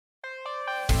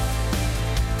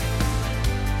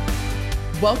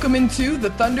Welcome into the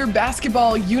Thunder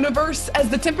basketball universe. As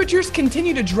the temperatures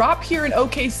continue to drop here in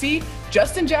OKC,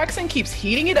 Justin Jackson keeps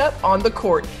heating it up on the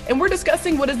court, and we're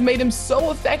discussing what has made him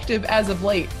so effective as of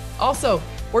late. Also,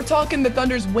 we're talking the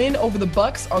Thunder's win over the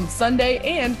Bucks on Sunday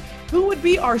and who would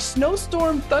be our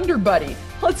snowstorm Thunder buddy.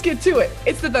 Let's get to it.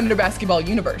 It's the Thunder basketball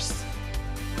universe.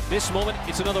 This moment,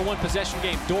 it's another one-possession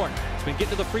game. Dort has been getting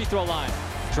to the free throw line.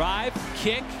 Drive,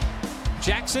 kick.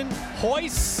 Jackson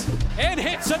hoists and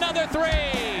hits another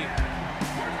three.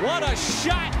 What a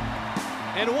shot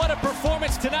and what a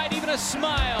performance tonight. Even a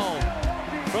smile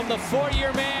from the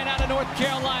four-year man out of North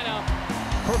Carolina,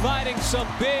 providing some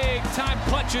big-time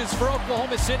punches for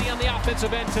Oklahoma City on the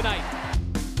offensive end tonight.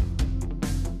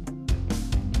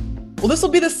 Well, this will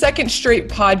be the second straight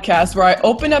podcast where I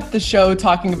open up the show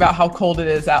talking about how cold it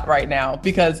is out right now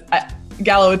because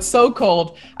Gallo, it's so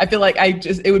cold. I feel like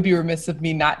it would be remiss of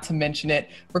me not to mention it.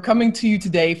 We're coming to you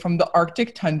today from the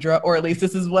Arctic tundra, or at least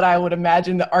this is what I would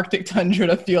imagine the Arctic tundra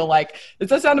to feel like. Does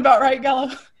that sound about right,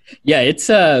 Gallo? Yeah, it's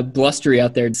blustery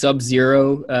out there.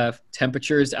 Sub-zero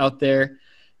temperatures out there,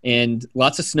 and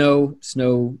lots of snow.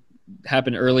 Snow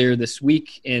happened earlier this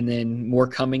week, and then more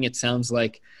coming, it sounds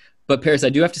like. But Paris, I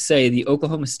do have to say the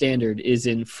Oklahoma Standard is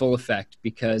in full effect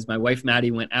because my wife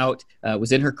Maddie went out,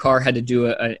 was in her car, had to do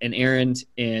an errand,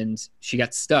 and she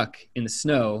got stuck in the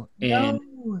snow. And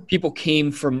people came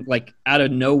from like out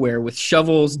of nowhere with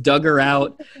shovels, dug her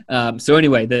out. So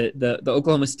anyway, the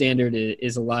Oklahoma Standard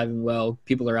is alive and well.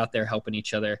 People are out there helping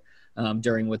each other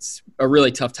during what's a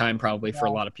really tough time probably for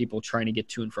a lot of people trying to get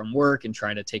to and from work and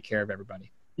trying to take care of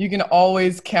everybody. You can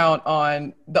always count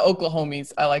on the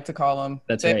Oklahomies, I like to call them.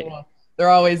 That's right. They're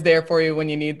always there for you when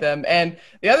you need them. And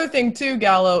the other thing too,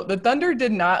 Gallo, the Thunder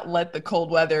did not let the cold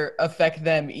weather affect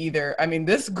them either. I mean,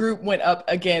 this group went up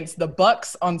against the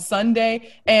Bucks on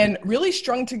Sunday and really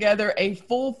strung together a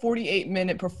full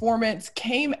 48-minute performance,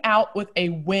 came out with a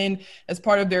win as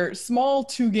part of their small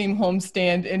 2-game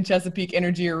homestand in Chesapeake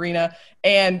Energy Arena.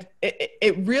 And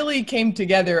it really came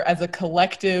together as a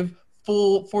collective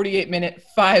full 48-minute,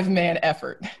 5-man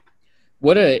effort.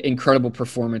 What an incredible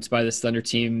performance by this Thunder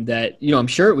team that, I'm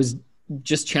sure it was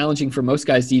just challenging for most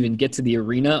guys to even get to the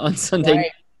arena on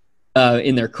Sunday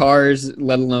in their cars,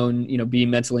 let alone, being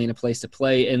mentally in a place to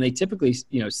play. And they typically,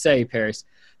 say, Paris,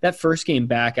 that first game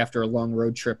back after a long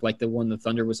road trip like the one the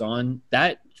Thunder was on,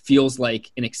 that feels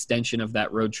like an extension of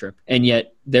that road trip. And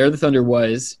yet there the Thunder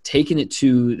was, taking it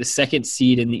to the second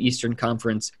seed in the Eastern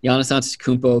Conference. Giannis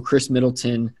Antetokounmpo, Chris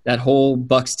Middleton, that whole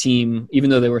Bucks team,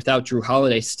 even though they were without Drew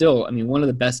Holiday, still, one of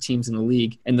the best teams in the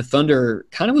league. And the Thunder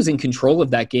kind of was in control of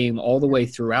that game all the way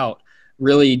throughout.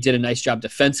 Really did a nice job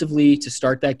defensively to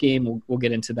start that game. We'll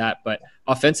get into that. But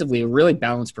offensively, a really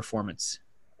balanced performance.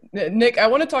 Nick, I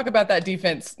want to talk about that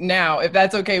defense now, if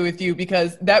that's okay with you,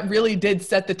 because that really did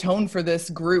set the tone for this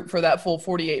group for that full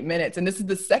 48 minutes. And this is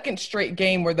the second straight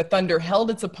game where the Thunder held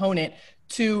its opponent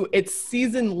to its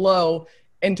season low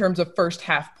in terms of first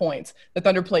half points. The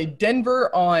Thunder played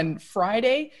Denver on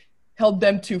Friday, held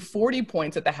them to 40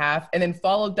 points at the half, and then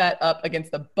followed that up against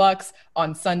the Bucks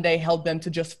on Sunday, held them to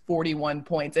just 41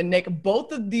 points. And Nick,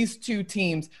 both of these two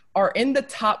teams are in the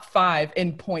top 5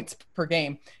 in points per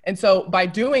game. And so by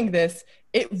doing this,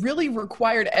 it really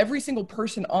required every single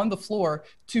person on the floor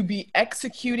to be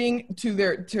executing to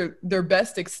their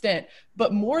best extent.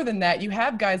 But more than that, you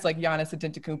have guys like Giannis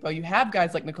Antetokounmpo, you have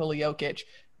guys like Nikola Jokic.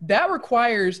 That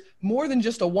requires more than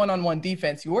just a one-on-one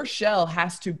defense. Your shell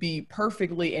has to be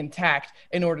perfectly intact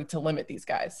in order to limit these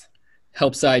guys.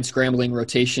 Help side, scrambling,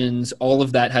 rotations, all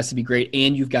of that has to be great,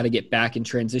 and you've got to get back in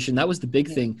transition. That was the big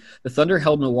thing. The Thunder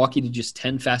held Milwaukee to just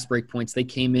 10 fast break points. They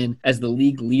came in as the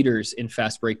league leaders in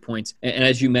fast break points. And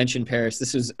as you mentioned, Paris,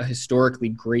 this was a historically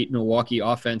great Milwaukee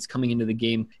offense coming into the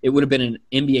game. It would have been an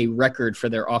NBA record for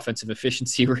their offensive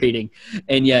efficiency rating.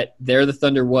 And yet there the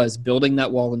Thunder was, building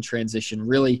that wall in transition,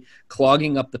 really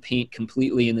clogging up the paint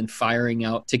completely and then firing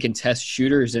out to contest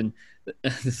shooters. And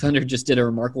the Thunder just did a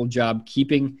remarkable job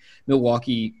keeping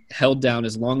Milwaukee held down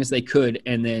as long as they could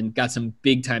and then got some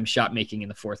big-time shot making in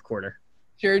the fourth quarter.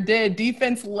 Sure did.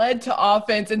 Defense led to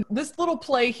offense. And this little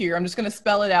play here, I'm just going to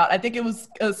spell it out. I think it was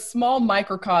a small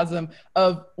microcosm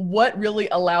of what really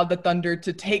allowed the Thunder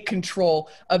to take control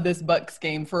of this Bucks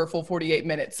game for a full 48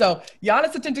 minutes. So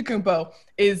Giannis Antetokounmpo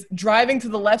is driving to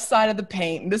the left side of the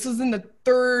paint. This was in the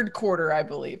third quarter, I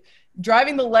believe.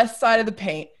 Driving the left side of the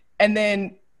paint, and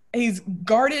then he's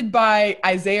guarded by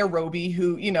Isaiah Roby,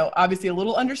 who, obviously a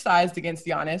little undersized against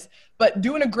Giannis, but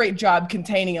doing a great job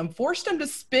containing him, forced him to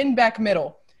spin back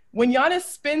middle. When Giannis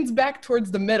spins back towards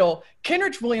the middle,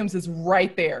 Kenrich Williams is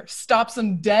right there, stops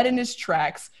him dead in his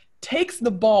tracks, takes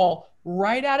the ball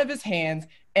right out of his hands,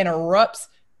 and erupts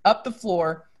up the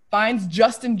floor, finds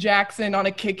Justin Jackson on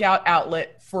a kick-out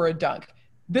outlet for a dunk.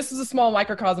 This is a small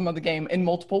microcosm of the game in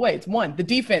multiple ways. One, the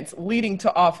defense leading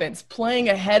to offense, playing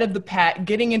ahead of the pack,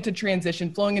 getting into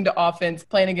transition, flowing into offense,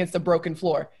 playing against a broken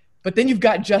floor. But then you've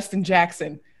got Justin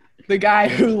Jackson, the guy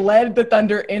who led the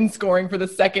Thunder in scoring for the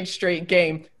second straight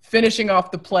game, finishing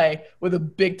off the play with a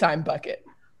big-time bucket.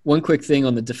 One quick thing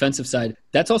on the defensive side,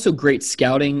 that's also great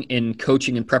scouting and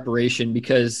coaching and preparation,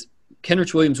 because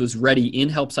Kenrich Williams was ready in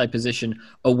help side position,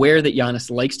 aware that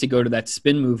Giannis likes to go to that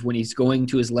spin move when he's going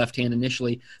to his left hand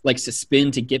initially, likes to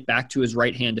spin to get back to his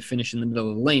right hand to finish in the middle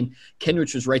of the lane.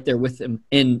 Kenrich was right there with him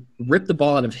and ripped the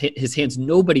ball out of his hands.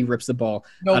 Nobody rips the ball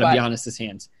out of Giannis's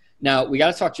hands. Now, we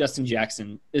got to talk Justin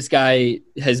Jackson. This guy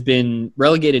has been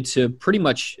relegated to pretty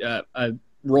much a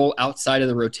role outside of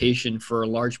the rotation for a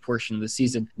large portion of the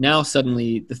season. Now,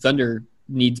 suddenly, the Thunder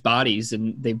needs bodies,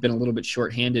 and they've been a little bit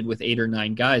shorthanded with 8 or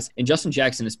 9 guys. And Justin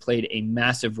Jackson has played a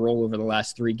massive role over the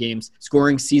last 3 games,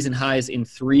 scoring season highs in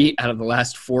 3 out of the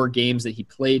last 4 games that he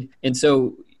played. And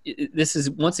so this is,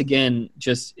 once again,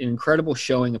 just an incredible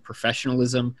showing of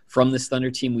professionalism from this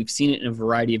Thunder team. We've seen it in a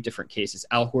variety of different cases.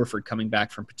 Al Horford coming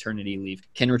back from paternity leave,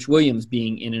 Kenrich Williams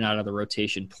being in and out of the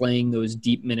rotation, playing those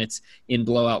deep minutes in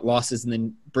blowout losses, and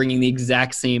then bringing the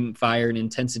exact same fire and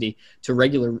intensity to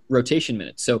regular rotation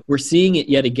minutes. So we're seeing it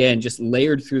yet again, just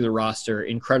layered through the roster,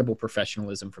 incredible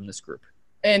professionalism from this group.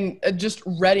 And just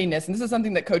readiness. And this is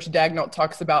something that Coach Daigneault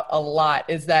talks about a lot,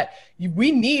 is that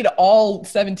we need all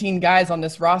 17 guys on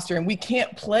this roster, and we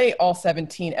can't play all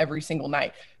 17 every single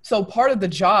night. So part of the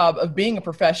job of being a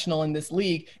professional in this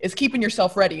league is keeping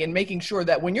yourself ready and making sure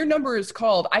that when your number is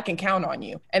called, I can count on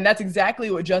you. And that's exactly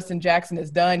what Justin Jackson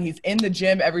has done. He's in the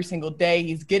gym every single day.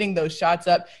 He's getting those shots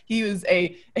up. He was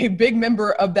a big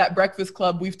member of that Breakfast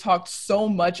Club we've talked so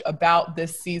much about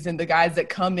this season, the guys that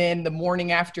come in the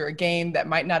morning after a game that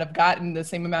might not have gotten the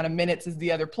same amount of minutes as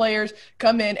the other players,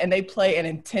 come in and they play an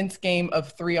intense game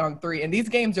of 3-on-3. And these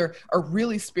games are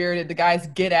really spirited. The guys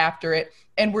get after it.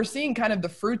 And we're seeing kind of the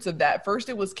fruits of that. First,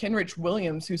 it was Kenrich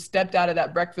Williams who stepped out of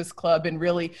that Breakfast Club and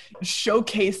really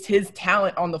showcased his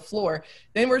talent on the floor.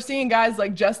 Then we're seeing guys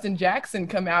like Justin Jackson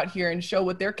come out here and show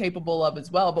what they're capable of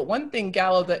as well. But one thing,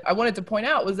 Gallo, that I wanted to point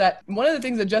out was that one of the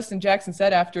things that Justin Jackson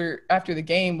said after the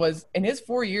game was, in his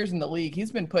 4 years in the league,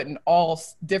 he's been put in all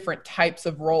different types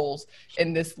of roles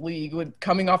in this league, with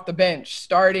coming off the bench,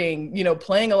 starting,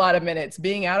 playing a lot of minutes,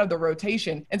 being out of the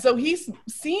rotation. And so he's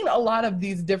seen a lot of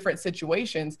these different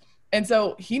situations. And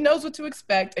so he knows what to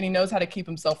expect, and he knows how to keep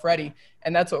himself ready.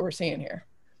 And that's what we're seeing here.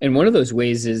 And one of those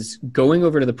ways is going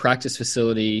over to the practice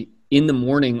facility in the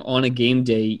morning on a game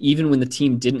day, even when the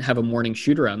team didn't have a morning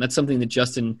shoot around. That's something that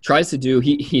Justin tries to do.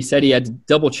 He said he had to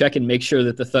double check and make sure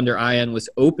that the Thunder Ion was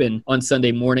open on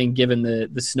Sunday morning, given the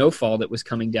snowfall that was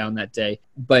coming down that day.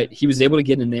 But he was able to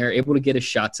get in there, able to get his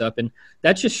shots up. And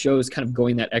that just shows kind of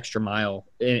going that extra mile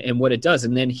and what it does.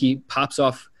 And then he pops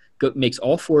off, makes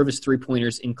all 4 of his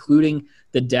 3-pointers, including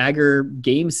the dagger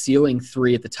game-sealing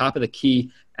 3 at the top of the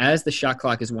key as the shot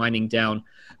clock is winding down.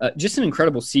 Just an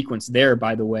incredible sequence there,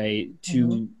 by the way,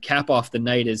 to cap off the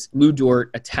night as Lou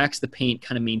Dort attacks the paint,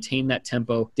 kind of maintain that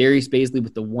tempo. Darius Bazley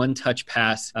with the one-touch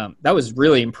pass. That was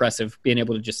really impressive, being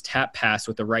able to just tap pass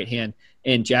with the right hand.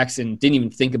 And Jackson didn't even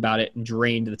think about it and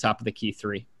drained the top of the key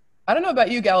 3. I don't know about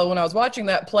you, Gallo. When I was watching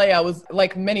that play, I was,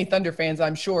 like many Thunder fans,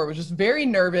 I'm sure, was just very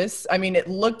nervous. I mean, it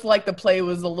looked like the play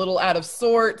was a little out of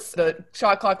sorts. The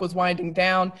shot clock was winding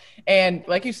down. And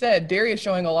like you said, Darius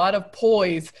showing a lot of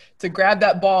poise to grab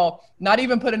that ball, not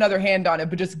even put another hand on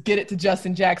it, but just get it to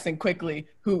Justin Jackson quickly,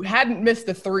 who hadn't missed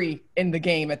a 3 in the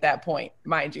game at that point,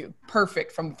 mind you.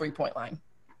 Perfect from the 3-point line.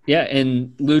 Yeah,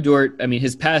 and Lou Dort, I mean,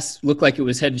 his pass looked like it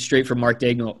was headed straight for Mark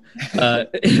Daigneault.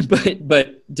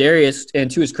 But Darius,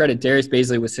 and to his credit, Darius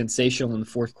Bazley was sensational in the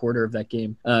fourth quarter of that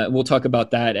game. We'll talk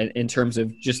about that in terms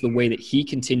of just the way that he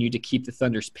continued to keep the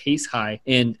Thunder's pace high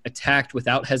and attacked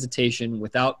without hesitation,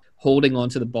 without holding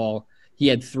onto the ball. He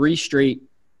had 3 straight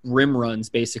rim runs,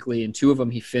 basically, and 2 of them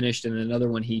he finished, and another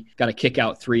one he got a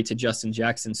kick-out 3 to Justin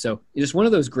Jackson. So it's one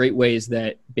of those great ways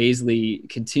that Bazley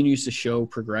continues to show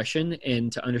progression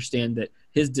and to understand that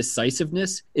his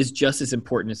decisiveness is just as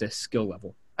important as his skill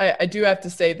level. I do have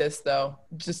to say this, though,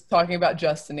 just talking about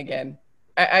Justin again.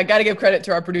 I got to give credit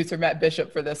to our producer, Matt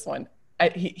Bishop, for this one.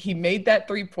 He made that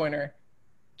 3-pointer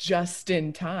just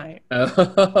in time.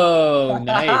 Oh,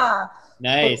 nice.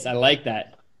 Nice. I like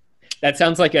that. That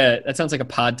sounds like a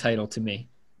pod title to me.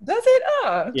 Does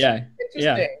it? Yeah.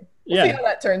 Interesting. We'll see how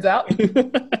that turns out.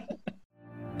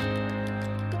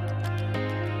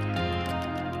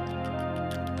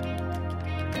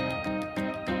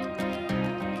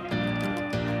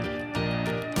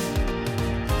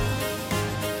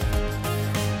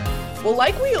 Well,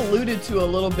 like we alluded to a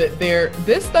little bit there,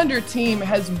 this Thunder team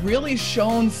has really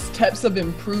shown steps of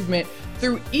improvement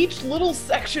through each little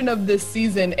section of this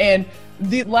season. And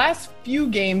the last few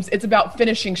games, it's about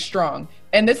finishing strong.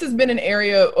 And this has been an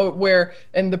area where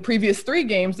in the previous 3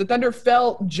 games, the Thunder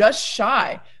fell just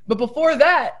shy. But before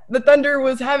that, the Thunder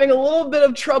was having a little bit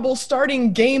of trouble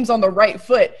starting games on the right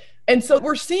foot. And so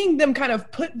we're seeing them kind of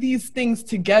put these things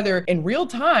together in real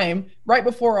time right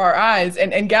before our eyes.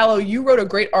 And Gallo, you wrote a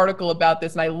great article about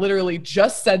this, and I literally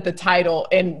just said the title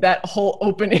in that whole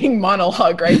opening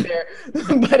monologue right there.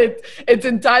 But it's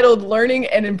entitled Learning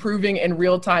and Improving in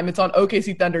Real Time. It's on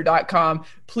OKCThunder.com.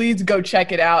 Please go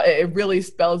check it out. It really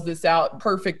spells this out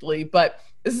perfectly. But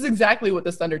this is exactly what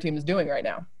the Thunder team is doing right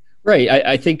now. Right.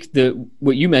 I think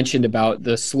what you mentioned about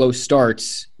the slow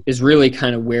starts is really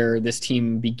kind of where this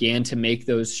team began to make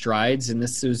those strides. And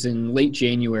this was in late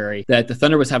January that the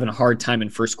Thunder was having a hard time in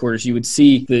first quarters. You would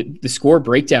see the score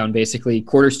breakdown, basically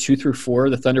quarters 2 through 4,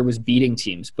 the Thunder was beating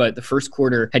teams, but the first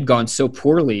quarter had gone so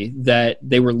poorly that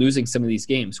they were losing some of these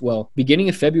games. Well, beginning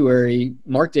of February,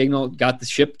 Mark Daigneault got the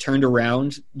ship turned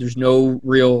around. There's no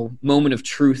real moment of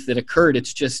truth that occurred.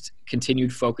 It's just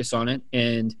continued focus on it,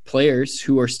 and players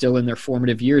who are still in their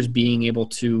formative years being able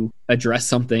to address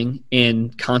something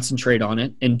and concentrate on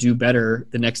it and do better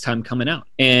the next time coming out.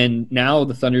 And now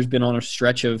the Thunder's been on a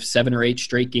stretch of 7 or 8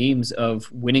 straight games of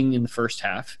winning in the first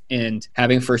half and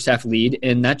having a first half lead.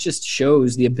 And that just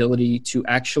shows the ability to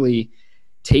actually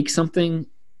take something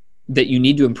that you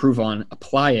need to improve on,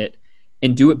 apply it,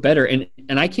 and do it better. And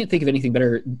I can't think of anything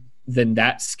better than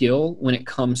that skill when it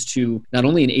comes to not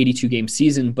only an 82-game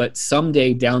season, but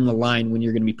someday down the line when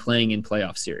you're going to be playing in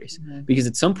playoff series. Mm-hmm. Because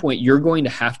at some point, you're going to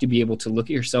have to be able to look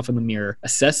at yourself in the mirror,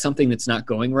 assess something that's not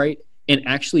going right, and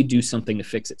actually do something to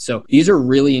fix it. So these are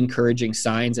really encouraging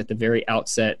signs at the very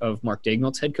outset of Mark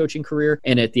Daigneault's head coaching career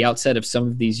and at the outset of some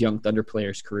of these young Thunder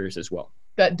players' careers as well.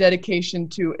 That dedication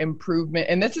to improvement.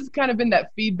 And this has kind of been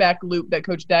that feedback loop that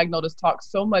Coach Daigneault has talked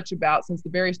so much about since the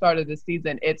very start of the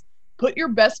season. It's put your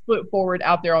best foot forward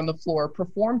out there on the floor,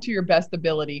 perform to your best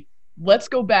ability. Let's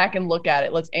go back and look at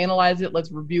it. Let's analyze it.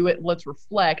 Let's review it. Let's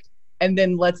reflect, and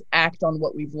then let's act on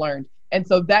what we've learned. And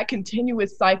so that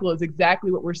continuous cycle is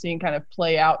exactly what we're seeing kind of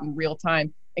play out in real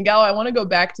time. And Gallo, I want to go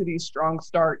back to these strong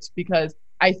starts because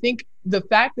I think the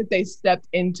fact that they stepped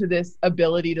into this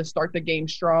ability to start the game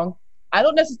strong, I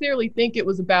don't necessarily think it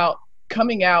was about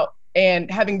coming out and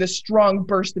having this strong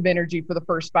burst of energy for the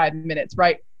first 5 minutes,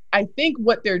 right? I think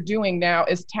what they're doing now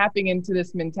is tapping into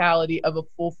this mentality of a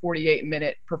full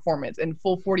 48-minute performance and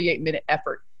full 48-minute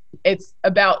effort. It's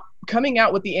about coming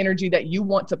out with the energy that you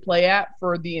want to play at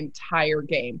for the entire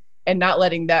game and not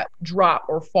letting that drop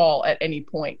or fall at any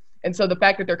point. And so the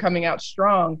fact that they're coming out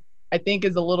strong, I think,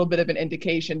 is a little bit of an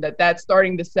indication that that's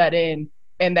starting to set in,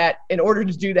 and that in order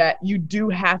to do that, you do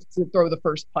have to throw the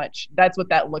first punch. That's what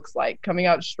that looks like. Coming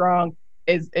out strong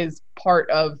is part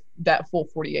of that full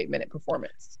 48-minute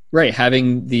performance. Right.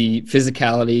 Having the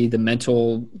physicality, the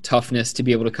mental toughness to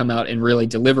be able to come out and really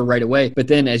deliver right away. But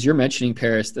then, as you're mentioning,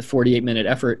 Paris, the 48-minute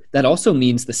effort, that also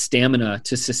means the stamina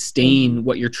to sustain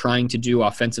what you're trying to do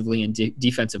offensively and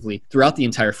defensively throughout the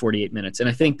entire 48 minutes. And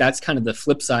I think that's kind of the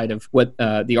flip side of what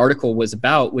the article was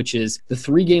about, which is the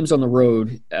 3 games on the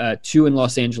road, 2 in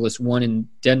Los Angeles, 1 in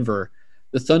Denver.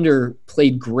 The Thunder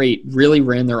played great, really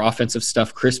ran their offensive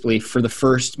stuff crisply for the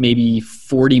first maybe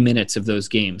 40 minutes of those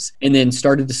games, and then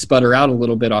started to sputter out a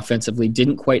little bit offensively,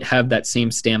 didn't quite have that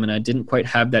same stamina, didn't quite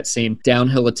have that same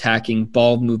downhill attacking,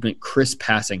 ball movement, crisp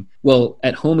passing. Well,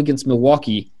 at home against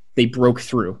Milwaukee, they broke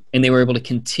through and they were able to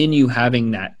continue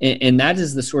having that. And that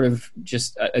is the sort of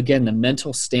just, again, the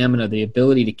mental stamina, the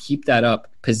ability to keep that up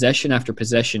possession after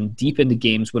possession deep into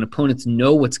games when opponents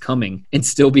know what's coming and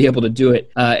still be able to do it.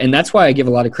 And that's why I give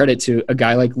a lot of credit to a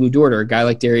guy like Lou Dort or a guy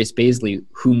like Darius Bazley,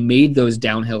 who made those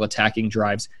downhill attacking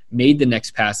drives, made the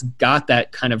next pass, got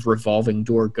that kind of revolving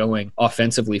door going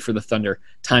offensively for the Thunder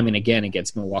time and again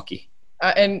against Milwaukee.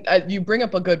 And you bring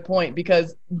up a good point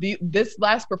because this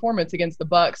last performance against the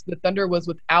Bucks, the Thunder was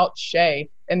without Shea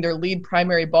and their lead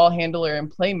primary ball handler and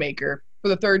playmaker for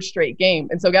the 3rd straight game.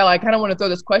 And so, Gal, I kind of want to throw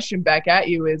this question back at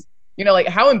you is, like,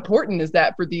 how important is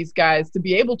that for these guys to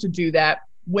be able to do that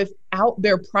without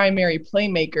their primary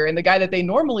playmaker and the guy that they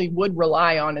normally would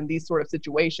rely on in these sort of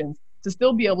situations to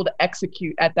still be able to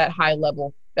execute at that high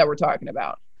level that we're talking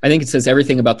about? I think it says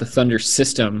everything about the Thunder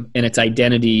system and its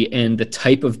identity and the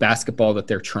type of basketball that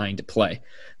they're trying to play.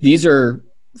 These are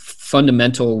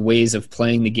fundamental ways of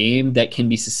playing the game that can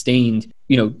be sustained,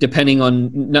 depending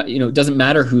on, it doesn't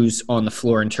matter who's on the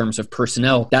floor in terms of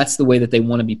personnel. That's the way that they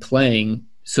want to be playing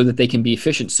so that they can be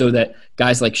efficient, so that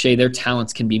guys like Shai, their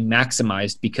talents can be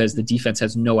maximized because the defense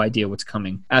has no idea what's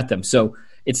coming at them. So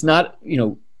it's not,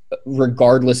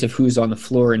 regardless of who's on the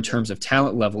floor in terms of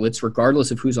talent level, it's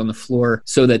regardless of who's on the floor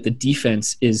so that the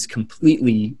defense is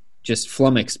completely just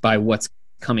flummoxed by what's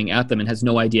coming at them and has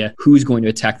no idea who's going to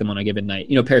attack them on a given night.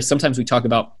 Paris, sometimes we talk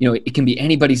about, it can be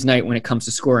anybody's night when it comes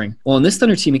to scoring. Well, in this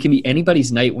Thunder team, it can be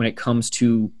anybody's night when it comes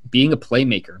to being a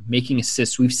playmaker, making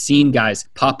assists. We've seen guys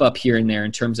pop up here and there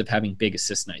in terms of having big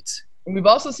assist nights. And we've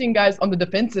also seen guys on the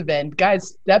defensive end,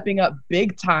 guys stepping up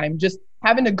big time, just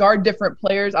having to guard different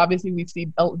players. Obviously, we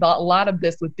see a lot of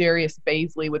this with Darius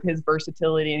Bazley, with his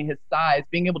versatility and his size,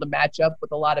 being able to match up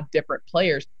with a lot of different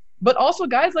players. But also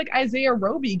guys like Isaiah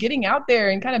Roby getting out there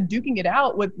and kind of duking it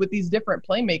out with these different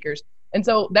playmakers. And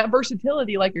so that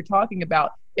versatility, like you're talking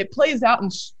about, it plays out in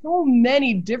so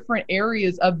many different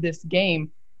areas of this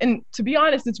game. And to be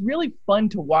honest, it's really fun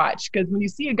to watch, because when you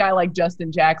see a guy like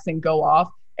Justin Jackson go off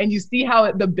and you see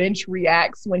how the bench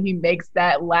reacts when he makes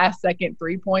that last-second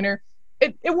three-pointer,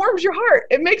 it warms your heart.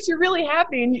 It makes you really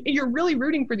happy, and you're really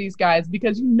rooting for these guys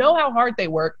because you know how hard they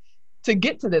work to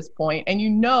get to this point, and you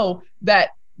know that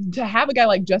to have a guy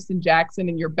like Justin Jackson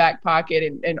in your back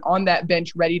pocket and on that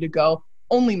bench ready to go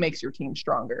only makes your team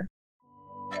stronger.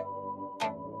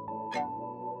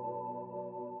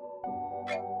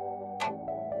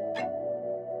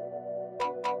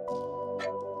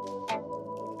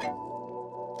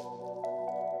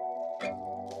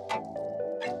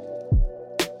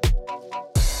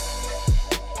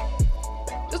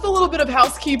 A little bit of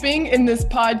housekeeping in this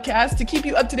podcast to keep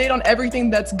you up to date on everything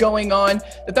that's going on.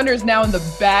 The Thunder is now in the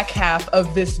back half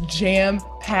of this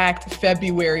jam-packed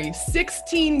February.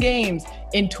 16 games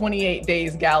in 28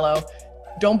 days, Gallo.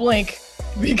 Don't blink,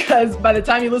 because by the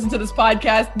time you listen to this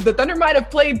podcast, the Thunder might have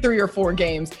played 3 or 4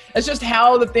 games. That's just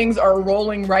how the things are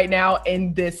rolling right now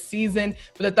in this season.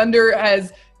 But the Thunder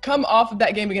has come off of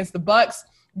that game against the Bucks,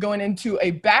 going into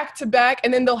a back-to-back,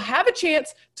 and then they'll have a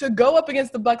chance to go up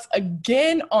against the Bucks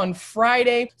again on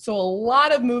Friday. So a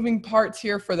lot of moving parts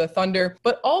here for the Thunder,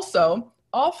 but also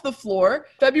off the floor,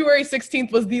 February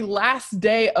 16th was the last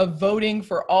day of voting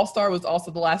for All-Star, was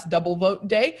also the last double vote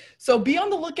day. So be on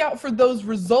the lookout for those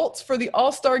results for the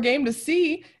All-Star game to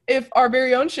see if our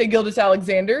very own Shai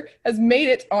Gilgeous-Alexander has made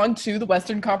it onto the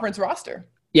Western Conference roster.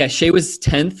 Yeah, Shai was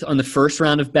 10th on the first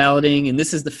round of balloting, and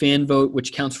this is the fan vote,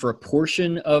 which counts for a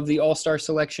portion of the All-Star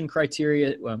selection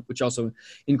criteria, which also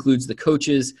includes the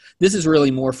coaches. This is really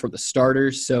more for the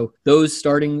starters, so those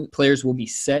starting players will be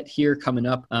set here coming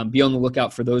up. Be on the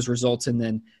lookout for those results, and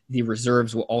then the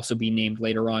reserves will also be named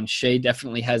later on. Shai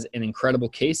definitely has an incredible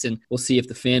case, and we'll see if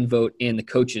the fan vote and the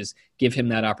coaches give him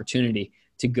that opportunity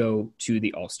to go to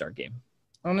the All-Star game.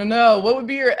 I don't know. What would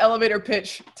be your elevator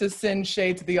pitch to send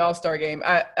Shai to the All-Star game?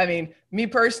 I mean, me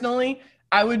personally,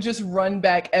 I would just run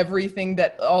back everything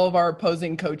that all of our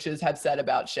opposing coaches have said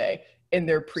about Shai in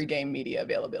their pregame media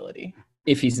availability.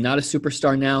 If he's not a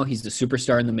superstar now, he's the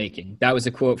superstar in the making. That was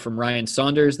a quote from Ryan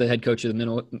Saunders, the head coach of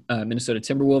the Minnesota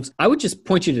Timberwolves. I would just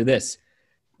point you to this.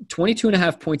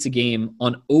 22.5 points a game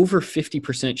on over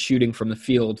 50% shooting from the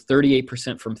field,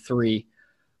 38% from three,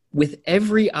 with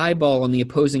every eyeball on the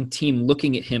opposing team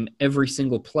looking at him every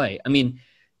single play. I mean,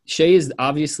 Shai is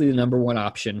obviously the number one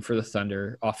option for the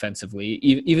Thunder offensively.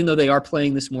 Even though they are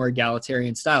playing this more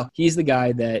egalitarian style, he's the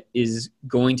guy that is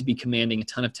going to be commanding a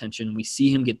ton of tension. We see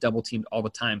him get double-teamed all the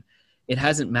time. It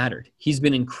hasn't mattered. He's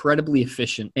been incredibly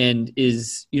efficient and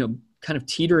is, kind of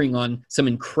teetering on some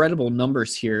incredible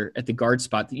numbers here at the guard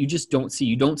spot that you just don't see.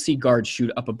 You don't see guards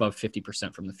shoot up above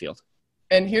 50% from the field.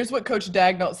 And here's what Coach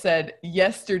Daigneault said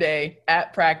yesterday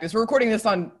at practice. We're recording this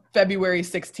on February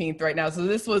 16th right now. So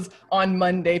this was on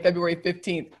Monday, February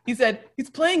 15th. He said, he's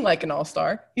playing like an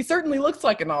all-star. He certainly looks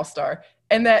like an all-star.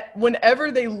 And that whenever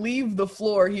they leave the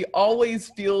floor, he always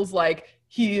feels like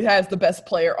he has the best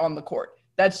player on the court.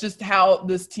 That's just how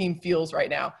this team feels right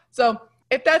now. So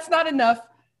if that's not enough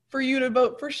for you to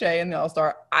vote for Shai in the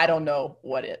all-star, I don't know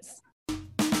what is.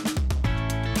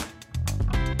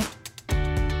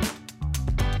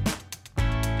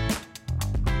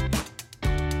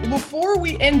 Before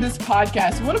we end this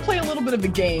podcast, we want to play a little bit of a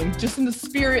game, just in the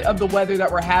spirit of the weather that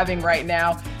we're having right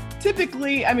now.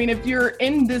 Typically, I mean, if you're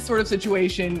in this sort of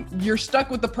situation, you're stuck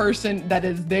with the person that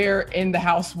is there in the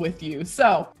house with you.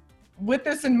 So with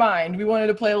this in mind, we wanted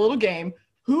to play a little game.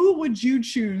 Who would you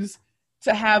choose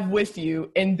to have with you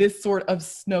in this sort of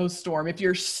snowstorm? If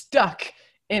you're stuck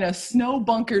in a snow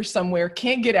bunker somewhere,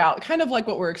 can't get out, kind of like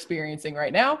what we're experiencing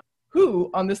right now, who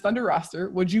on this Thunder roster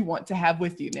would you want to have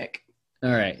with you, Nick? All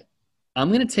right. I'm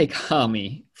going to take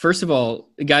Hami. First of all,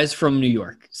 the guy's from New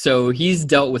York, so he's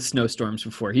dealt with snowstorms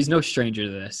before. He's no stranger to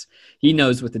this. He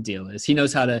knows what the deal is. He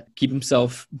knows how to keep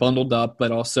himself bundled up,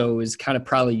 but also is kind of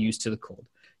probably used to the cold.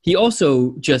 He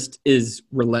also just is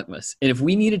relentless. And if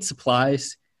we needed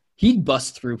supplies, he'd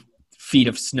bust through feet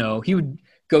of snow. He would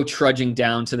go trudging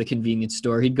down to the convenience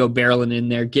store. He'd go barreling in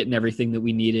there, getting everything that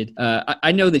we needed.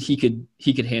 I know that he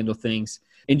could handle things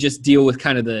and just deal with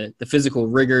kind of the physical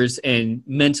rigors and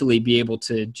mentally be able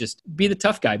to just be the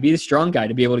tough guy, be the strong guy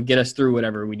to be able to get us through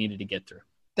whatever we needed to get through.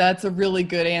 That's a really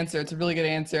good answer. It's a really good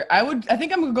answer. I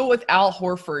think I'm going to go with Al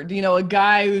Horford, a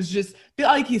guy who's just feel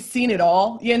like he's seen it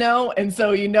all, and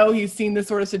so, he's seen this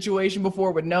sort of situation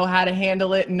before, would know how to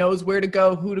handle it, knows where to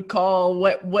go, who to call,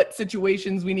 what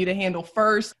situations we need to handle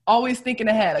first, always thinking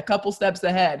ahead, a couple steps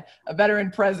ahead, a veteran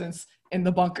presence in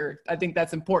the bunker. I think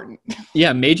that's important.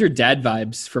 Yeah, major dad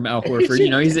vibes from Al Horford.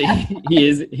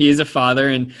 He is a father,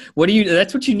 and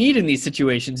that's what you need in these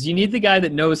situations. You need the guy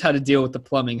that knows how to deal with the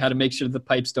plumbing, how to make sure the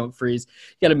pipes don't freeze.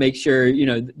 You got to make sure,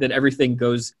 that everything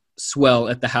goes swell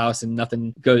at the house and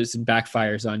nothing goes and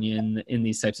backfires on you in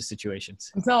these types of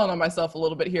situations. I'm telling on myself a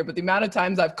little bit here, but the amount of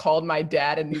times I've called my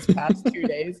dad in these past 2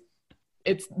 days,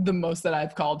 it's the most that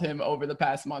I've called him over the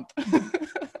past month.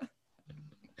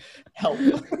 Help.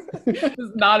 This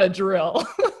is not a drill.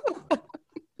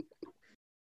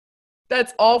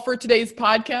 That's all for today's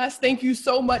podcast. Thank you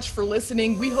so much for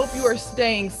listening. We hope you are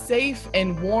staying safe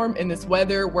and warm in this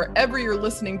weather wherever you're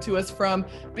listening to us from.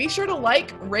 Be sure to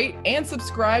like, rate, and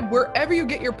subscribe wherever you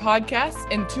get your podcasts.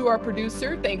 And to our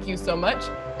producer, thank you so much.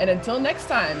 And until next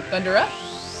time, Thunder up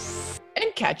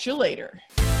and catch you later.